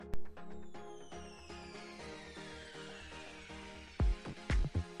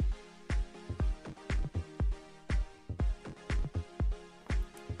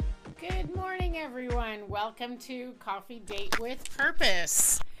morning, everyone. Welcome to Coffee Date with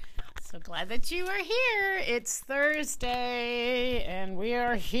Purpose. So glad that you are here. It's Thursday, and we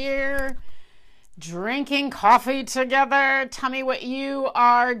are here drinking coffee together. Tell me what you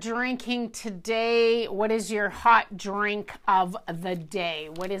are drinking today. What is your hot drink of the day?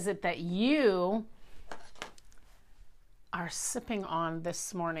 What is it that you are sipping on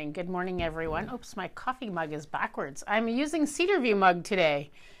this morning? Good morning, everyone. Oops, my coffee mug is backwards. I'm using Cedarview mug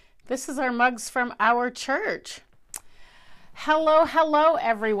today. This is our mugs from our church. Hello,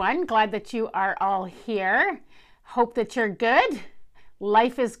 everyone. Glad that you are all here. Hope that you're good.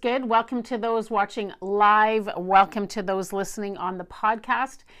 Life is good. Welcome to those watching live. Welcome to those listening on the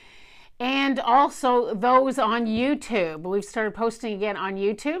podcast. And also those on YouTube. We've started posting again on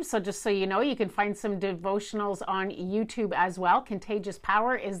YouTube. So just so you know, you can find some devotionals on YouTube as well. Contagious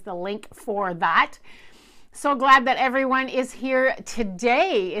Power is the link for that. So glad that everyone is here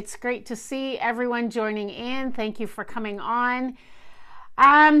today. It's great to see everyone joining in. Thank you for coming on.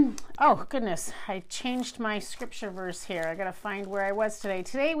 Oh goodness, I changed my scripture verse here. I got to find where I was today.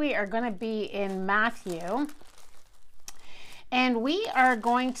 Today we are going to be in Matthew. And we are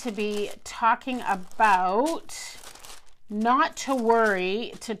going to be talking about not to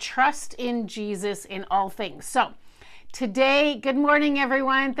worry, to trust in Jesus in all things. So today, good morning,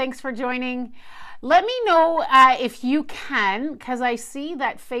 everyone. Thanks for joining. Let me know if you can, because I see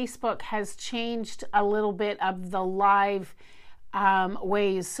that Facebook has changed a little bit of the live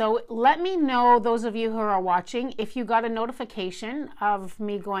ways. So let me know, those of you who are watching, if you got a notification of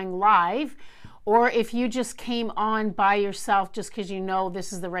me going live, or if you just came on by yourself just because you know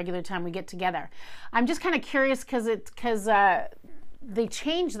this is the regular time we get together. I'm just kind of curious because they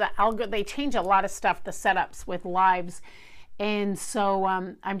change the algorithm, they change a lot of stuff, the setups with lives. And so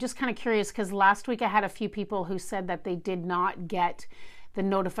I'm just kind of curious because last week I had a few people who said that they did not get the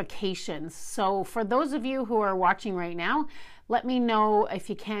notifications. So for those of you who are watching right now, let me know if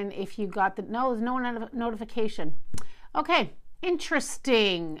you can, if you got the, no, there's no notification. Okay,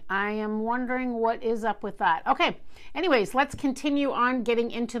 interesting. I am wondering what is up with that. Okay, anyways, let's continue on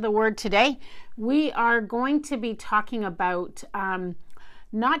getting into the word today. We are going to be talking about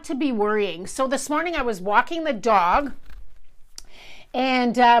not to be worrying. So this morning I was walking the dog,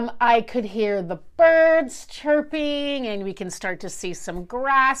 and I could hear the birds chirping, and we can start to see some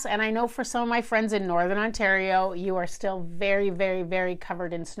grass. And I know for some of my friends in Northern Ontario, you are still very, very, very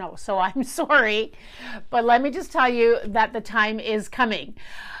covered in snow. So I'm sorry, but let me just tell you that the time is coming.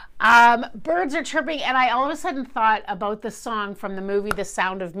 Birds are chirping, and I all of a sudden thought about the song from the movie The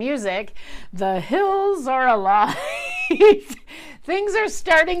Sound of Music. The hills are alive. Things are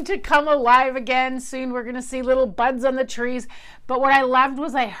starting to come alive again. Soon we're going to see little buds on the trees. But what I loved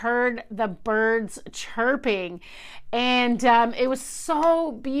was I heard the birds chirping. And it was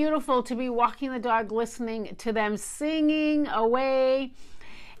so beautiful to be walking the dog, listening to them singing away.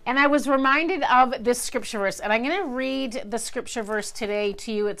 And I was reminded of this scripture verse, and I'm going to read the scripture verse today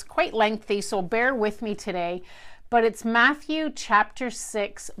to you. It's quite lengthy, so bear with me today. But it's Matthew chapter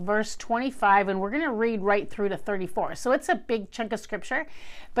 6, verse 25, and we're going to read right through to 34. So it's a big chunk of scripture,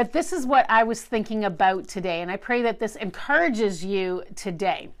 but this is what I was thinking about today, and I pray that this encourages you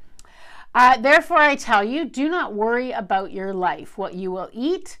today. Therefore, I tell you, do not worry about your life, what you will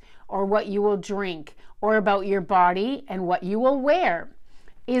eat or what you will drink, or about your body and what you will wear.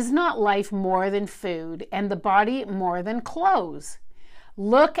 Is not life more than food, and the body more than clothes?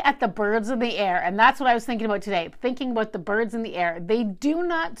 Look at the birds of the air. And that's what I was thinking about today, thinking about the birds in the air. They do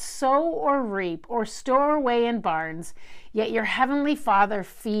not sow or reap or store away in barns, yet your heavenly Father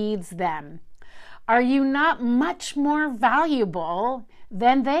feeds them. Are you not much more valuable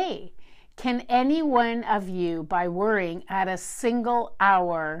than they? Can any one of you, by worrying, add a single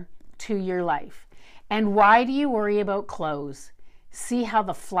hour to your life? And why do you worry about clothes? See how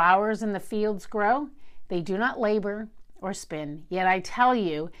the flowers in the fields grow? They do not labor or spin. Yet I tell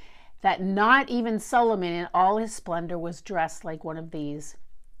you that not even Solomon in all his splendor was dressed like one of these.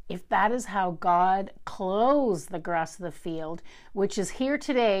 If that is how God clothes the grass of the field, which is here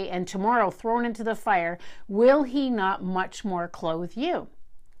today and tomorrow thrown into the fire, will he not much more clothe you?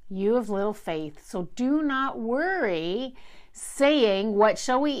 You have little faith, so do not worry, saying, what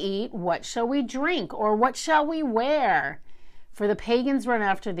shall we eat? What shall we drink? Or what shall we wear? For the pagans run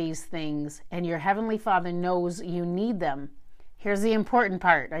after these things, and your heavenly Father knows you need them. Here's the important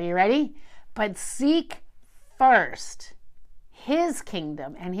part. Are you ready? But seek first his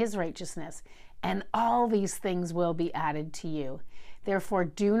kingdom and his righteousness, and all these things will be added to you. Therefore,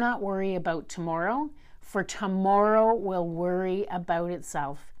 do not worry about tomorrow, for tomorrow will worry about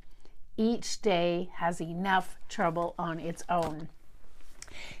itself. Each day has enough trouble on its own.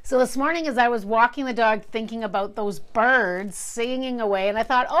 So this morning, as I was walking the dog, thinking about those birds singing away, and I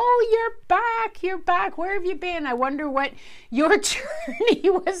thought, oh, you're back. Where have you been? I wonder what your journey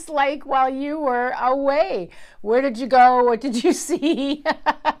was like while you were away. Where did you go? What did you see?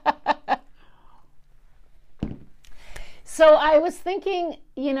 So I was thinking,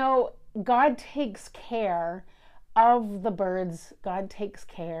 God takes care of the birds. God takes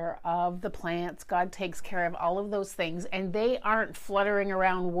care of the plants. God takes care of all of those things, and they aren't fluttering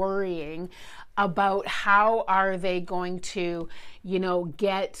around worrying about how are they going to,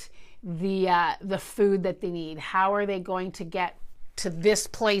 get the food that they need. How are they going to get to this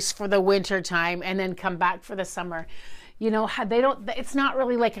place for the winter time and then come back for the summer? They don't, it's not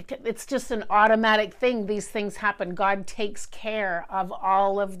really it's just an automatic thing. These things happen. God takes care of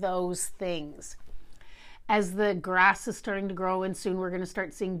all of those things. As the grass is starting to grow, and soon we're going to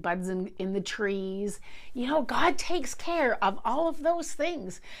start seeing buds in the trees, God takes care of all of those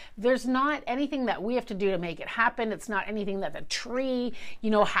things. There's not anything that we have to do to make it happen. It's not anything that the tree,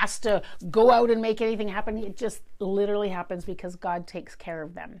 has to go out and make anything happen. It just literally happens because God takes care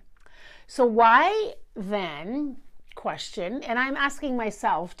of them. So why then, question, and I'm asking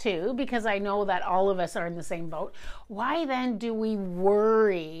myself too, because I know that all of us are in the same boat, why then do we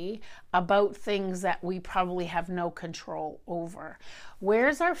worry about things that we probably have no control over?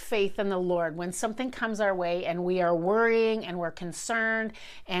 Where's our faith in the Lord when something comes our way and we are worrying and we're concerned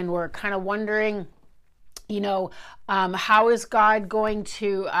and we're kind of wondering, how is God going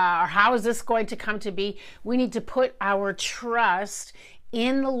to, or how is this going to come to be? We need to put our trust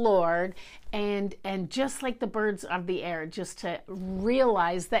in the Lord, and just like the birds of the air, just to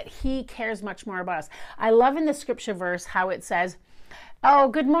realize that He cares much more about us. I love in the scripture verse how it says, oh,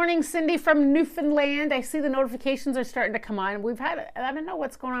 good morning, Cindy from Newfoundland. I see the notifications are starting to come on. I don't know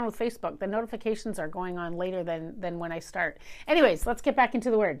what's going on with Facebook. The notifications are going on later than when I start. Anyways, let's get back into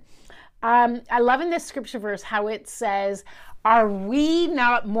the word. I love in this scripture verse how it says, are we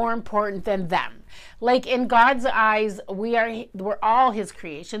not more important than them? Like in God's eyes, we're all His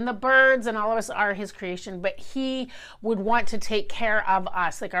creation. The birds and all of us are His creation, but He would want to take care of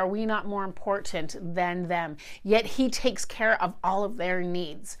us. Like, are we not more important than them? Yet He takes care of all of their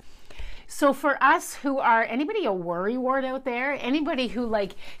needs. So for us who are, anybody a worry wart out there? Anybody who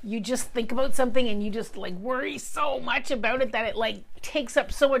you just think about something and you just worry so much about it that it takes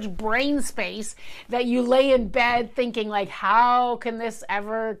up so much brain space that you lay in bed thinking how can this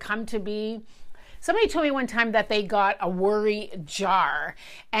ever come to be? Somebody told me one time that they got a worry jar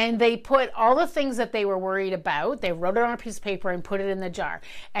and they put all the things that they were worried about. They wrote it on a piece of paper and put it in the jar.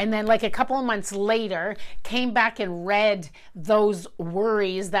 And then a couple of months later, came back and read those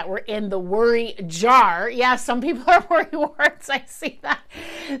worries that were in the worry jar. Yeah, some people are worry warts. I see that.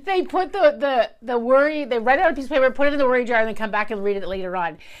 They put the worry, they read it on a piece of paper, put it in the worry jar, and then come back and read it later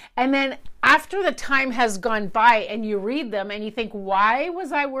on. And then after the time has gone by and you read them and you think, why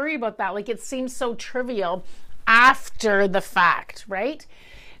was I worried about that? It seems so trivial after the fact, right?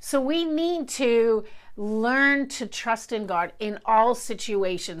 So we need to learn to trust in God in all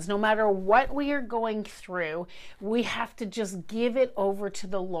situations. No matter what we are going through, we have to just give it over to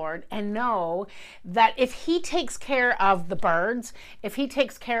the Lord and know that if He takes care of the birds, if He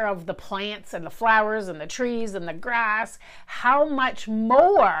takes care of the plants and the flowers and the trees and the grass, how much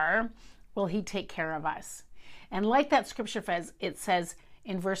more will He take care of us? And like that scripture says, it says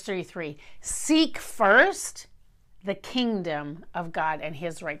in verse 33, seek first the kingdom of God and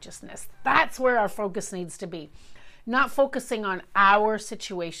His righteousness. That's where our focus needs to be. Not focusing on our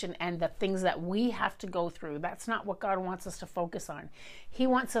situation and the things that we have to go through. That's not what God wants us to focus on. He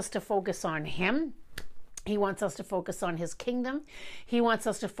wants us to focus on Him. He wants us to focus on His kingdom. He wants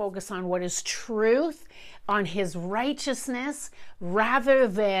us to focus on what is truth, on His righteousness, rather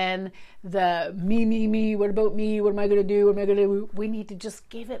than the me, what about me, what am I going to do, what am I going to do? We need to just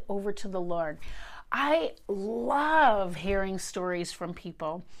give it over to the Lord. I love hearing stories from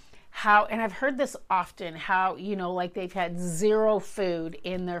people how, and I've heard this often, how, they've had zero food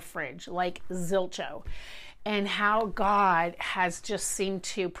in their fridge, zilcho. And how God has just seemed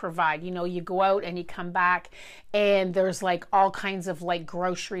to provide. You go out and you come back and there's all kinds of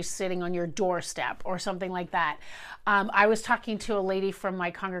groceries sitting on your doorstep or something like that. I was talking to a lady from my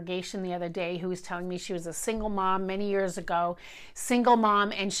congregation the other day who was telling me she was a single mom many years ago,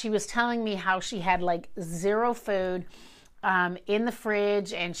 and she was telling me how she had zero food in the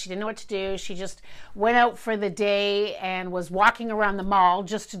fridge, and she didn't know what to do. She just went out for the day and was walking around the mall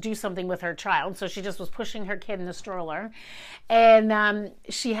just to do something with her child. So she just was pushing her kid in the stroller. And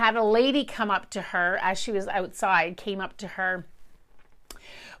she had a lady come up to her as she was outside, came up to her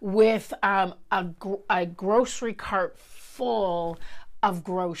with a grocery cart full of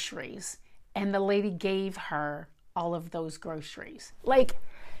groceries. And the lady gave her all of those groceries. Like,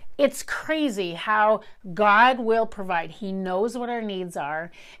 it's crazy how God will provide. He knows what our needs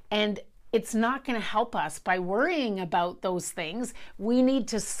are, and it's not going to help us by worrying about those things. We need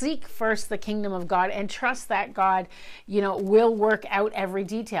to seek first the kingdom of God and trust that God, will work out every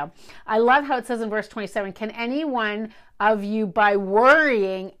detail. I love how it says in verse 27, can any one of you by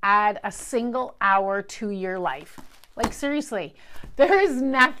worrying add a single hour to your life? Like, seriously, there is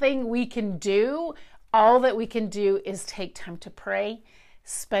nothing we can do. All that we can do is take time to pray,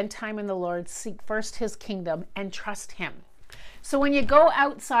 spend time in the Lord, seek first his kingdom, and trust him. So when you go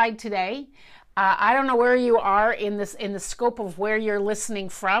outside today, I don't know where you are in the scope of where you're listening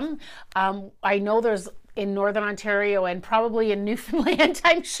from. I know there's in Northern Ontario and probably in Newfoundland,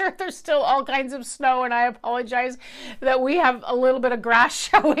 I'm sure there's still all kinds of snow, and I apologize that we have a little bit of grass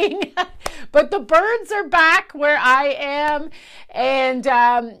showing. But the birds are back where I am,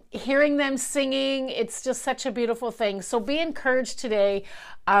 and hearing them singing, it's just such a beautiful thing. So be encouraged today.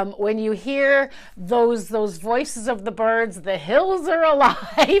 When you hear those voices of the birds, the hills are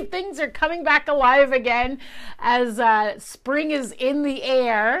alive. Things are coming back alive again as spring is in the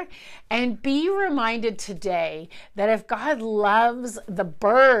air. And be reminded today that if God loves the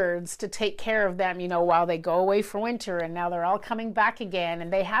birds to take care of them, while they go away for winter and now they're all coming back again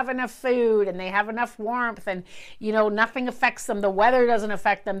and they have enough food and they have enough warmth and, nothing affects them. The weather doesn't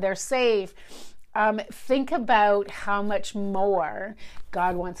affect them. They're safe. Think about how much more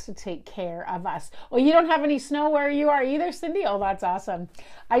God wants to take care of us. Well, you don't have any snow where you are either, Cindy? Oh, that's awesome.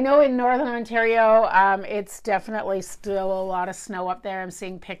 I know in Northern Ontario, it's definitely still a lot of snow up there. I'm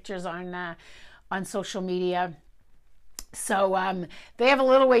seeing pictures on social media. So they have a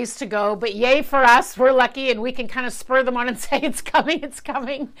little ways to go, but yay for us. We're lucky and we can kind of spur them on and say, it's coming, it's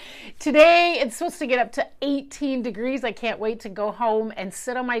coming. Today, it's supposed to get up to 18 degrees. I can't wait to go home and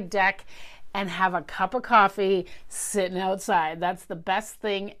sit on my deck and have a cup of coffee sitting outside. That's the best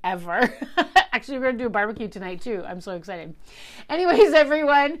thing ever. Actually, we're going to do a barbecue tonight too. I'm so excited. Anyways,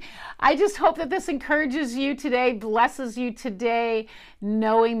 everyone, I just hope that this encourages you today, blesses you today,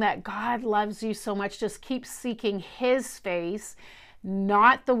 knowing that God loves you so much. Just keep seeking his face,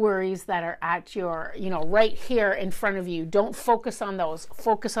 not the worries that are at your, right here in front of you. Don't focus on those.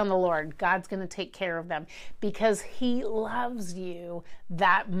 Focus on the Lord. God's going to take care of them because he loves you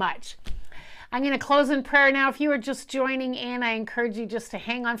that much. I'm going to close in prayer now. If you are just joining in, I encourage you just to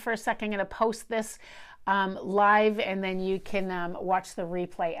hang on for a second. I'm going to post this live, and then you can watch the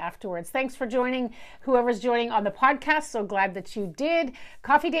replay afterwards. Thanks for joining, whoever's joining on the podcast. So glad that you did.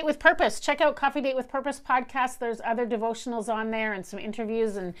 Coffee Date with Purpose. Check out Coffee Date with Purpose podcast. There's other devotionals on there and some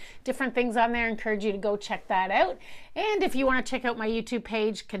interviews and different things on there. I encourage you to go check that out. And if you want to check out my YouTube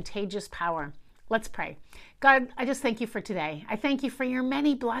page, Contagious Power. Let's pray. God, I just thank you for today. I thank you for your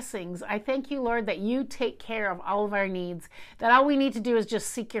many blessings. I thank you, Lord, that you take care of all of our needs, that all we need to do is just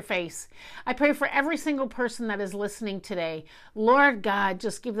seek your face. I pray for every single person that is listening today. Lord God,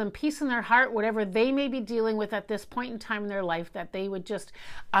 just give them peace in their heart, whatever they may be dealing with at this point in time in their life, that they would just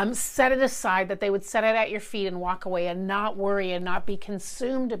set it aside, that they would set it at your feet and walk away and not worry and not be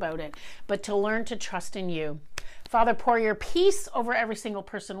consumed about it, but to learn to trust in you. Father, pour your peace over every single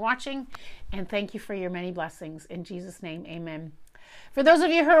person watching, and thank you for your many blessings. In Jesus' name, amen. For those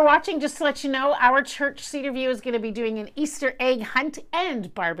of you who are watching, just to let you know, our church, Cedarview, is going to be doing an Easter egg hunt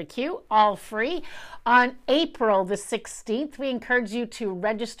and barbecue, all free, on April the 16th. We encourage you to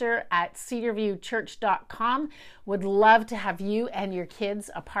register at cedarviewchurch.com. Would love to have you and your kids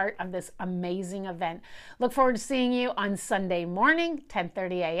a part of this amazing event. Look forward to seeing you on Sunday morning,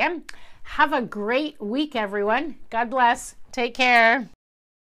 10:30 a.m. Have a great week, everyone. God bless. Take care.